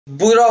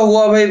बुरा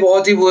हुआ भाई,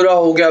 बहुत ही बुरा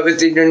हो गया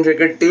विद इंडियन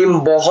क्रिकेट टीम।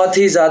 बहुत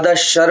ही ज्यादा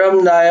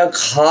शर्मनाक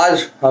हार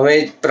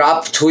हमें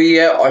प्राप्त हुई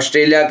है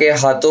ऑस्ट्रेलिया के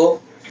हाथों।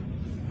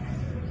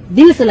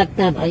 दिल से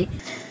लगता है भाई।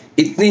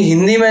 इतनी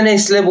हिंदी मैंने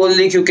इसलिए बोल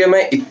दी क्योंकि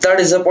मैं इतना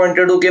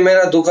डिसअपॉइंटेड हूँ कि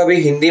मेरा दुख अभी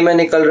हिंदी में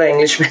निकल रहा है,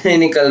 इंग्लिश में नहीं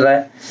निकल रहा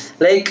है।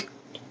 लाइक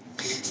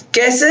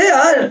कैसे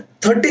यार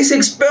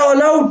 36 पे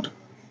ऑल आउट।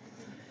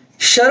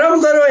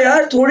 शर्म करो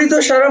यार, थोड़ी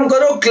तो शर्म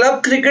करो।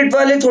 क्लब क्रिकेट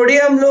वाले थोड़ी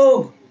हम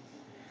लोग,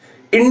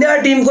 इंडिया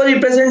टीम को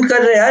रिप्रेजेंट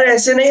कर रहे हैं यार,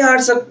 ऐसे नहीं हार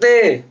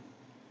सकते।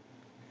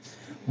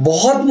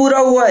 बहुत बुरा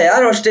हुआ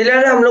यार, ऑस्ट्रेलिया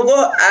ने हम लोग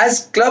को एज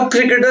क्लब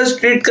क्रिकेटर्स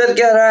ट्रीट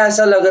करके हरा है,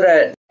 ऐसा लग रहा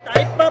है।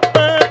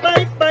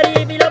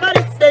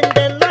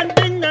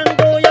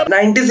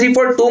 93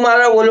 for 2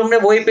 मारा वो लोग ने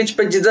वही पिच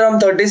पे जिधर हम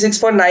 36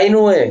 for 9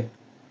 हुए।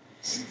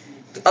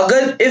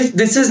 अगर if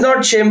this is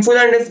not shameful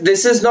and if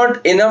this is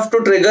not enough to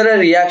trigger a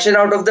reaction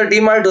out of the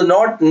team, I do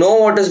not know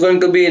what is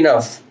going to be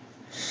enough.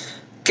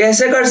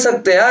 कैसे कर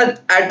सकते हैं यार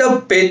एट अ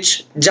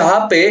पिच जहां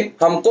पे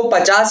हमको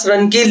 50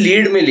 run की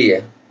lead मिली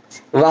है,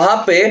 वहां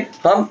पे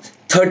हम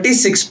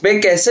 36 पे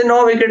कैसे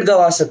 9 विकेट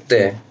गंवा सकते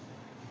हैं?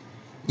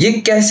 ये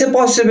कैसे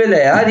पॉसिबल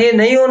है यार? ये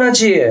नहीं होना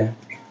चाहिए।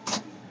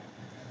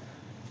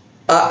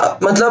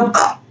 मतलब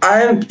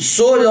I am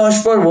so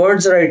lost for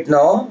words right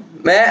now.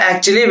 मैं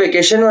एक्चुअली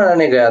वेकेशन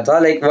मनाने गया था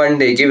लाइक 1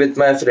 डे की विथ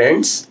माय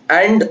फ्रेंड्स,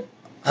 एंड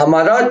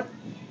हमारा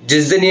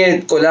जिस दिन ये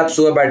कोलैप्स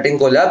हुआ, बैटिंग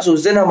कोलैप्स,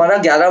 उस दिन हमारा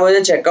 11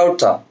 बजे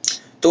चेकआउट था।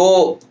 तो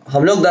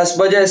हम लोग 10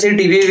 बजे ऐसे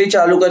टीवी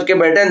चालू करके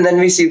बैठे, and then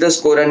we see the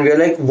score and we are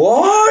like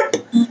what,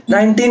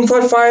 19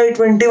 for 5,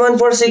 21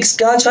 for 6,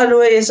 क्या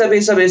चालू है ये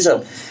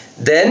सब।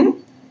 Then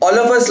all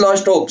of us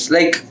lost hopes,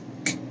 like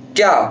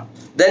क्या।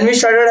 Then we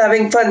started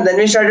having fun, then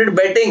we started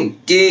betting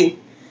कि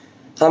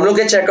हम लोग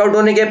के चेकआउट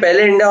होने के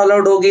पहले इंडिया ऑल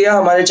आउट हो गया,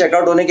 हमारे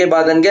चेकआउट होने के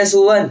बाद, and guess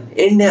who one?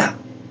 India.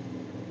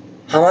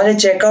 हमारे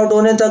चेकआउट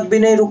होने तक भी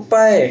नहीं रुक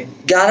पाए,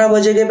 11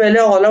 बजे के पहले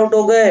ऑल आउट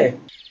हो गए।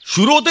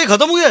 शुरू होते ही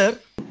खत्म हो गया यार।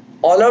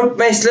 ऑल आउट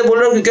मैं इसलिए बोल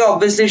रहा हूँ क्योंकि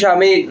ऑब्वियसली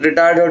शामी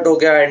रिटायर्ड हर्ट हो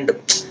गया and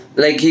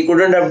like he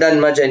couldn't have done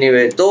much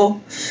anyway. तो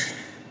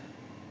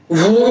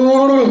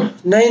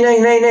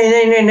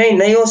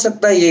नहीं हो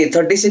सकता ये।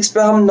 36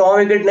 पे हम 9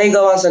 विकेट नहीं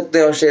गंवा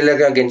सकते ऑस्ट्रेलिया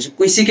के अगेंस्ट,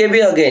 किसी के भी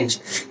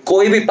अगेंस्ट।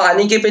 कोई भी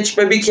पानी के पिच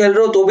पे भी खेल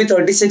रहे हो तो भी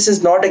 36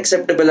 is not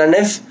acceptable, and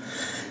if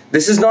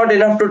this is not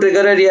enough to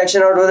trigger a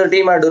reaction out of the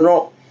team,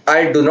 I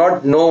do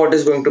not know what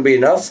is going to be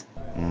enough.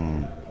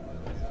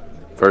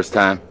 First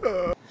time.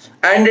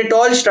 And it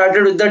all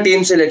started with the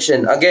team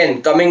selection. Again,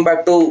 coming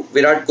back to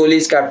Virat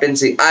Kohli's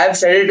captaincy. I have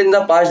said it in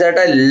the past that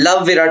I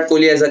love Virat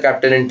Kohli as a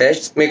captain in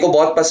tests. मेरे को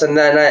बहुत पसंद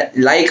है, and I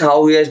like how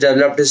he has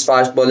developed his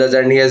fast bowlers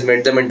and he has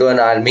made them into an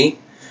army.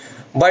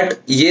 But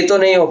ये तो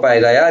नहीं हो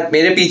पाएगा यार।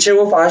 मेरे पीछे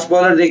वो फास्ट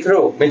बॉलर देख रहे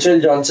हो,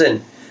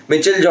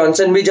 मिचेल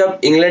जॉनसन भी जब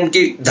इंग्लैंड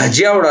की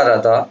धज्जियां उड़ा रहा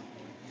था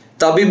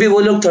तभी भी वो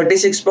लोग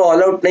 36 पे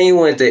ऑल आउट नहीं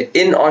हुए थे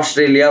इन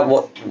ऑस्ट्रेलिया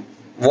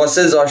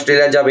वर्सेस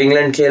ऑस्ट्रेलिया, जब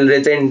इंग्लैंड खेल रहे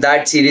थे in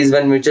that series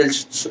when Mitchell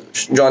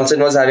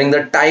Johnson was having the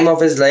time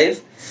of his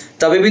life,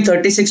 तभी भी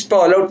 36 पे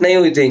ऑल आउट नहीं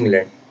हुई थी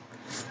इंग्लैंड।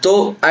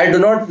 तो आई डू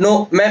नॉट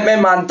नो।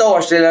 मैं मानता हूँ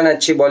ऑस्ट्रेलिया ने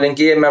अच्छी बॉलिंग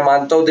की है, मैं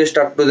मानता हूँ दे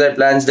stuck to their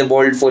plans, they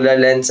bold Fuller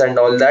lengths and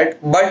all that,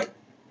 but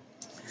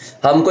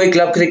हम कोई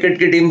क्लब क्रिकेट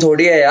की टीम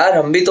थोड़ी है यार।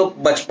 हम भी तो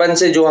बचपन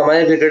से जो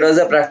हमारे क्रिकेटर्स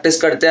है प्रैक्टिस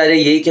करते हैं, अरे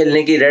यही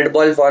खेलने की, red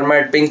ball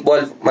format, pink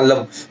ball,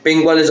 मतलब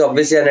pink ball is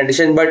obviously N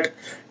addition, but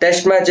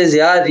test matches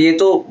यार ये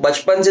तो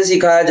बचपन से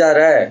सिखाया जा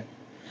रहा है।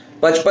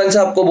 बचपन से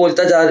आपको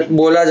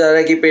बोला जा रहा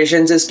है कि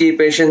पेशेंस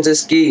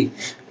इज की।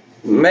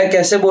 मैं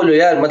कैसे बोलूं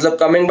यार, मतलब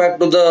coming back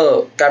to the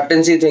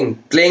captaincy thing,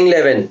 playing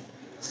 11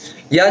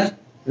 यार।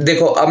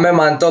 देखो अब मैं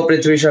मानता हूँ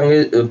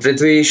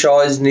Prithvi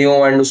Shaw is new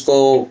and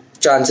उसको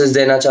चांसेस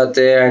देना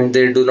चाहते हैं, and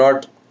they do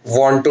not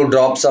want to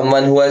drop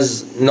someone who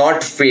has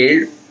not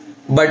failed,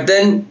 but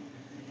then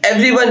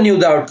everyone knew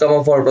the outcome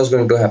of what was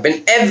going to happen.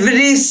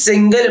 Every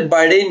single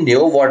body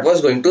knew what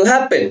was going to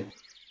happen.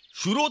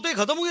 शुरू होते ही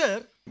खत्म हो गया यार।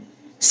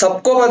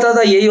 सबको पता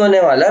था यही होने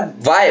वाला है।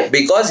 Why?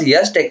 Because he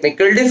has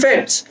technical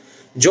defects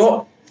जो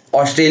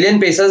Australian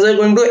pacers are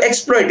going to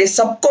exploit. ये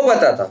सबको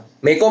पता था,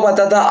 मेरे को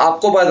पता था,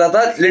 आपको पता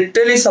था,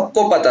 लिटरली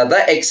सबको पता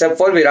था except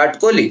for Virat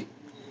Kohli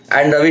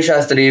and Ravi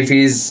Shastri if he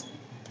is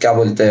क्या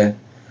बोलते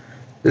हैं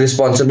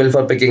responsible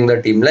for picking the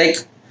team. Like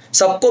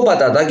सबको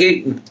पता था कि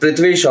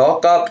पृथ्वी शॉ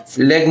का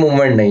लेग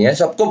मूवमेंट नहीं है,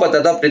 सबको पता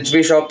था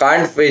Prithvi Shaw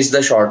can't face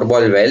the short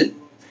ball well.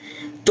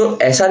 तो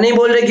ऐसा नहीं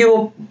बोल रहे कि वो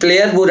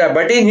प्लेयर बुरा है,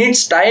 बट ही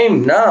नीड्स टाइम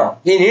ना,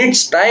 he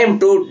needs time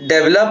to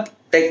develop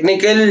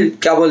technical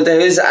क्या बोलते हैं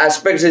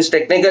his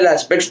technical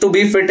aspects to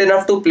be fit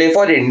enough to play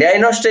for India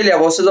in Australia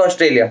versus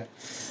Australia.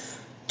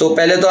 तो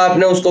पहले तो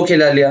आपने उसको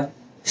खिला लिया,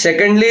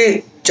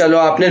 सेकेंडली चलो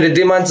आपने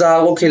रिद्धिमान साहा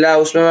को खिलाया,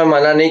 उसमें मैं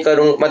मना नहीं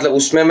करूं, मतलब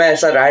उसमें मैं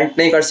ऐसा रैंट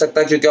नहीं कर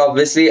सकता क्योंकि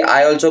obviously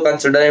I also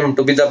consider him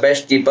to be the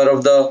best keeper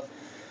of the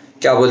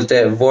क्या बोलते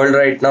हैं world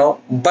right now,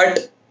 but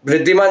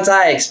Riddhiman Saha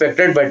I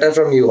expected better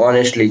from you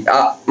honestly.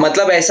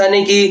 मतलब ऐसा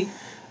नहीं कि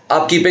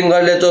आप कीपिंग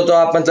कर लेते हो तो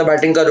आप मतलब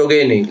बैटिंग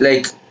करोगे ही नहीं,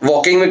 लाइक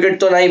वॉकिंग विकेट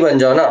तो नहीं बन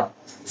जाओ ना।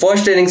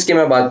 फर्स्ट इनिंग्स की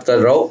मैं बात कर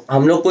रहा हूँ,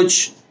 हम लोग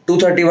कुछ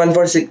 231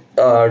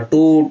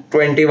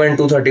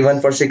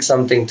 for 6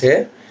 समथिंग थे,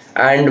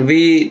 एंड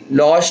वी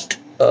लॉस्ट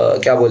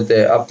क्या बोलते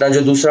हैं अपना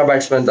जो दूसरा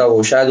बैट्समैन था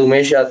वो शायद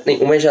उमेश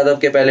यादव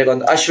के पहले कौन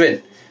था,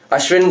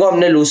 अश्विन को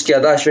हमने लूज किया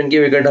था, अश्विन की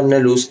विकेट हमने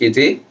लूज की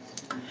थी।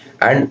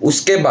 एंड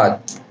उसके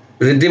बाद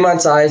Riddhiman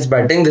Saha is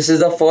batting, this is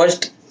the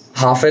first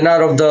half an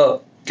hour of the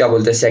क्या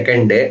बोलते हैं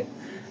second day,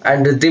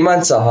 and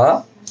Riddhiman Saha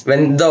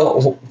when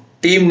the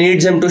team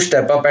needs him to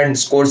step up and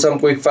score some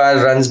quick fire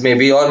runs may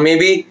be, और may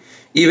be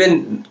even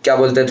क्या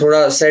बोलते हैं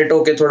थोड़ा set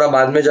होके थोड़ा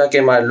बाद में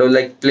जाके मार लो,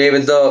 like play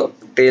with the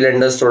tell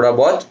Anders थोड़ा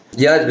बहुत।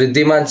 यार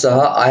Riddhiman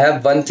Saha, I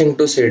have one thing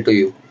to से टू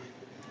यू,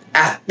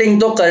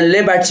 एक्टिंग तो कर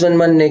ले बैट्समैन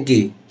बनने की,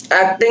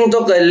 एक्टिंग तो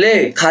कर ले,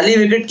 खाली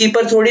विकेट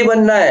कीपर थोड़ी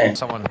बनना है।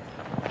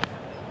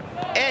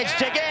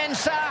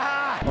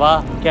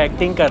 वाह क्या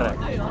एक्टिंग कर रहा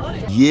है,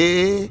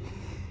 ये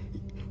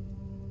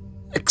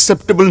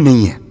एक्सेप्टेबल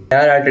नहीं है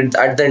यार।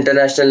 At the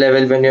international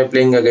level when you are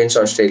playing against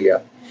Australia,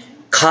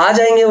 खा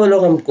जाएंगे वो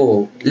लोग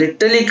हमको,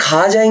 लिटरली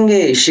खा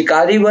जाएंगे,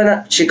 शिकारी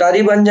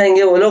बन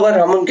जाएंगे वो लोग और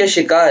हम उनके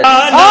शिकार।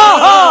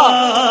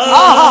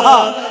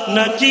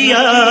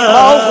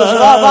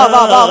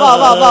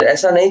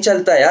 ऐसा नहीं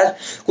चलता यार,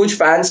 कुछ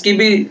फैंस की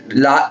भी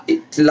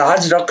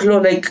लाज रख लो,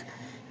 लाइक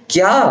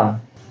क्या।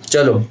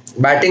 चलो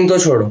बैटिंग तो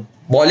छोड़ो,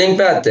 बॉलिंग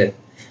पे आते हैं।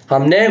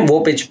 हमने वो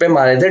पिच पे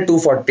मारे थे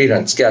 240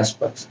 रन्स के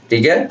आसपास,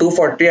 ठीक है।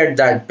 240 at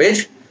that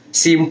pitch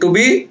seem to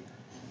be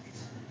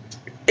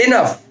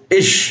enough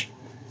इश,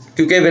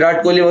 क्योंकि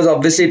Virat Kohli was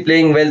obviously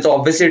playing well, तो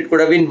obviously it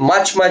could have been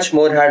much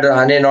more had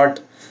Rahane not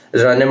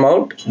run him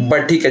out,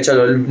 but ठीक है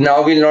चलो, now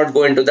we'll not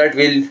go into that,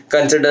 we'll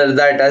consider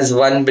that as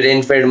one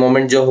brain fade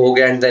moment जो हो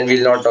गया and then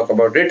we'll not talk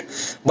about it।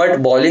 but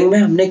bowling में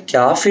हमने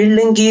क्या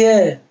fielding की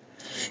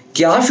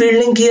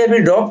है, we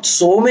dropped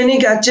so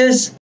many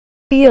catches।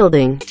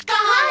 fielding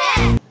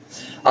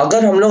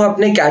अगर हम लोग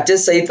अपने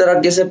कैचेस सही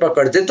तरीके से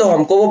पकड़ते तो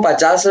हमको वो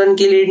 50 रन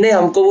की लीड नहीं,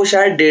 हमको वो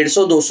शायद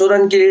 150-200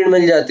 रन की लीड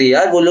मिल जाती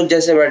यार। वो लोग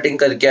जैसे बैटिंग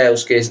करके आए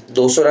उसके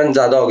 200 रन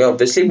ज्यादा हो गया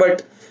ऑब्वियसली,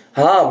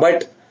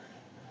 बट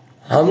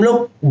हम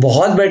लोग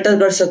बहुत बेटर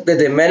कर सकते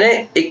थे। मैंने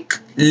एक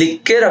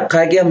लिख के रखा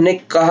है कि हमने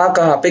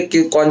कहाँ पे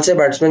कौन से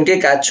बैट्समैन के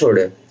कैच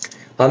छोड़े।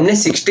 हमने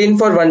 16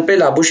 for 1 पे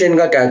लाबुशेन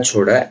का कैच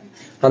छोड़ा है,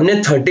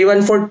 हमने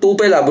 31 for 2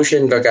 पे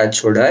लाबुशेन का कैच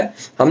छोड़ा है,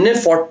 हमने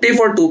 40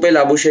 for 2 पे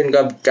लाबुशेन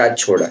का कैच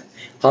छोड़ा है।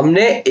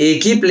 हमने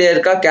एक ही प्लेयर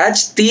का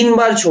कैच 3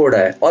 बार छोड़ा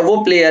है और वो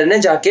प्लेयर ने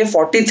जाके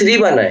 43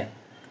 बनाए।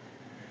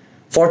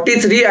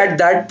 43 at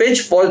that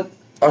pitch for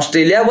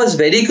Australia was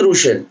very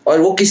crucial, और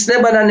वो किसने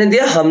बनाने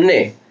दिया, हमने।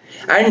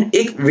 एंड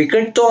एक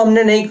विकेट तो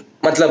हमने नहीं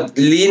मतलब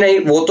ली नहीं,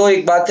 वो तो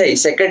एक बात है।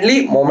 सेकेंडली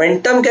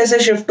मोमेंटम कैसे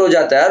शिफ्ट हो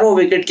जाता है यार वो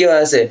विकेट की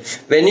वजह से।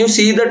 When you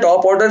see the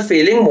top order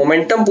Fehling,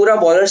 momentum पूरा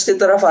बॉलर्स की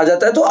तरफ आ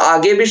जाता है, तो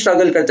आगे भी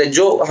स्ट्रगल करते हैं,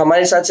 जो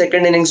हमारे साथ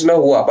सेकंड इनिंग्स में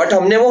हुआ। बट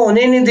हमने वो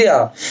होने ही नहीं दिया,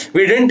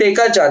 we didn't take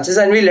our chances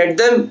and we let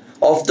them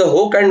of the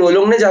hook, and वो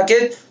लोग ने जाके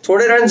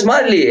थोड़े रन्स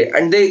मार लिए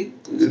and they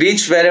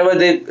reach wherever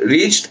they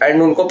reached,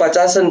 and उनको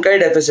 50 रन का ही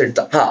डेफिसिट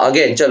था। हाँ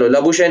अगेन चलो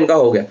लबुशेन का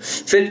हो गया,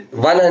 फिर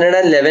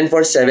 111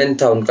 for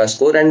 7 था उनका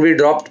score, and we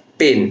dropped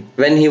pen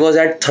when he was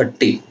at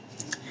 30।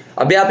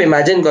 अभी आप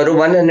इमेजिन करो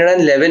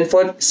 111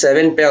 for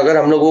 7 पे अगर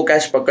हम लोग वो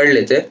कैच पकड़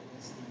लेते,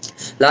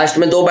 लास्ट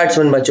में 2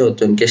 बैट्समैन बचे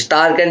होते उनके,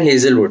 स्टार्क एंड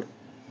हेजलवुड,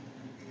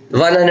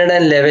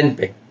 111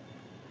 पे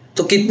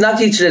तो कितना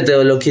खींच लेते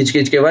वो लोग, खींच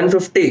के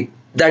 150।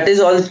 दैट इज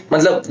ऑल,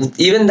 मतलब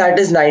even that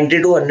is 90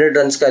 to 100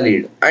 run का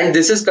lead, and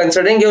this is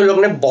considering कि वो लोग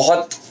ने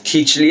बहुत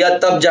खींच लिया,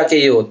 तब जाके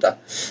ये होता।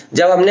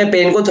 जब हमने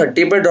पेन को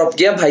 30 पे ड्रॉप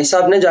किया, भाई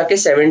साहब ने जाके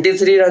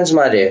 73 रन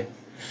मारे हैं।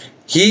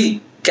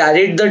 ही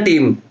कैरिड द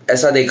टीम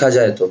ऐसा देखा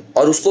जाए तो,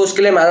 और उसको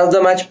उसके लिए मैन ऑफ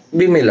द मैच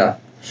भी मिला।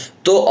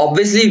 तो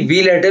obviously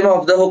we let him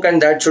of the hook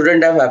and that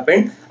shouldn't have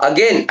happened.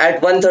 Again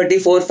eight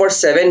 134 for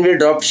 7 we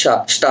drop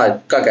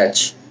Stark का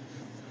कैच।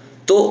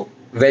 तो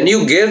when you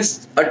give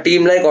a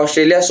team like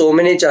Australia so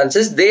many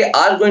chances, they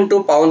are going to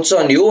pounce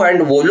on you,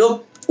 and वो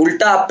लोग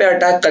उल्टा आप पे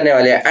attack करने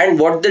वाले हैं।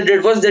 and what they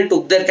did was they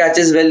took their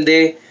catches well,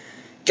 they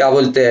क्या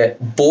बोलते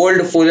हैं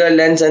bold fuller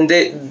lengths, and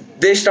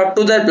they stuck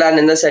to their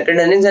plan in the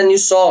second innings, and you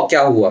saw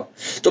क्या हुआ।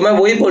 तो मैं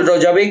वही बोल रहा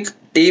हूँ, जब एक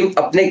टीम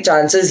अपने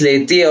चांसेस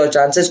लेती है और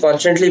चांसेस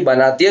कॉन्स्टेंटली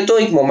बनाती है तो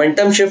एक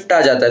मोमेंटम शिफ्ट आ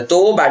जाता है, तो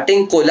वो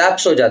बैटिंग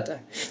कोलैप्स हो जाता है।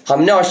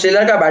 हमने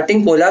ऑस्ट्रेलिया का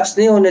बैटिंग कोलैप्स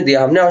नहीं होने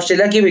दिया, हमने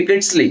ऑस्ट्रेलिया की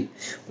विकेट्स ली।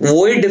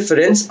 वही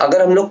डिफरेंस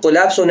अगर हम लोग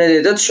कोलैप्स होने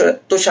देते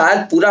तो शायद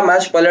पूरा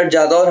मैच पलट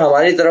जाता और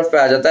हमारी तरफ पे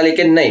आ जाता,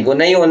 लेकिन नहीं, वो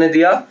नहीं होने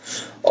दिया।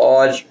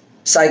 और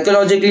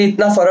साइकोलॉजिकली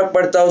इतना फर्क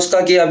पड़ता है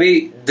उसका कि अभी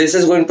this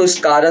is going to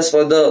scar us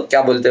for the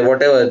क्या बोलते हैं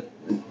व्हाटएवर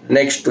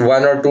नेक्स्ट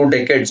 1 or 2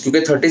 decades,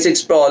 क्योंकि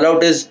 36 पे all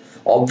out is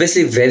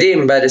obviously very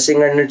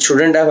embarrassing and it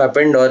shouldn't have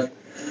happened। और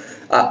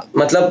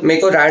मतलब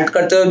मेरे को रैंट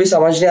करते हुए भी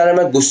समझ नहीं आ रहा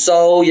मैं गुस्सा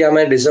हो या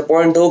मैं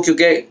डिसअपॉइंट हो,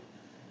 क्योंकि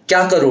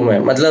क्या करूं मैं,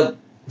 मतलब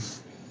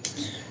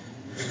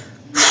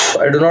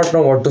I do not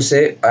know what to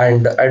say,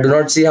 and I do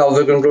not see how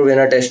we're going to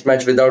win a test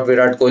match without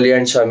Virat Kohli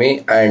and Shami,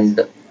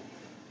 and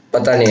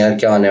पता नहीं यार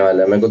क्या होने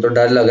वाला है। मेरे को तो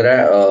डर लग रहा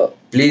है।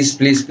 प्लीज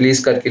प्लीज प्लीज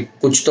करके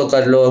कुछ तो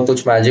कर लो और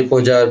कुछ मैजिक हो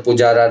जाए, और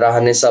पुजारा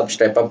रहाणे सब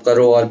स्टेप अप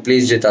करो और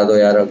प्लीज जिता दो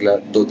यार, अगला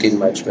 2-3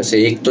 मैच में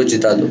से एक तो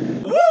जिता दो।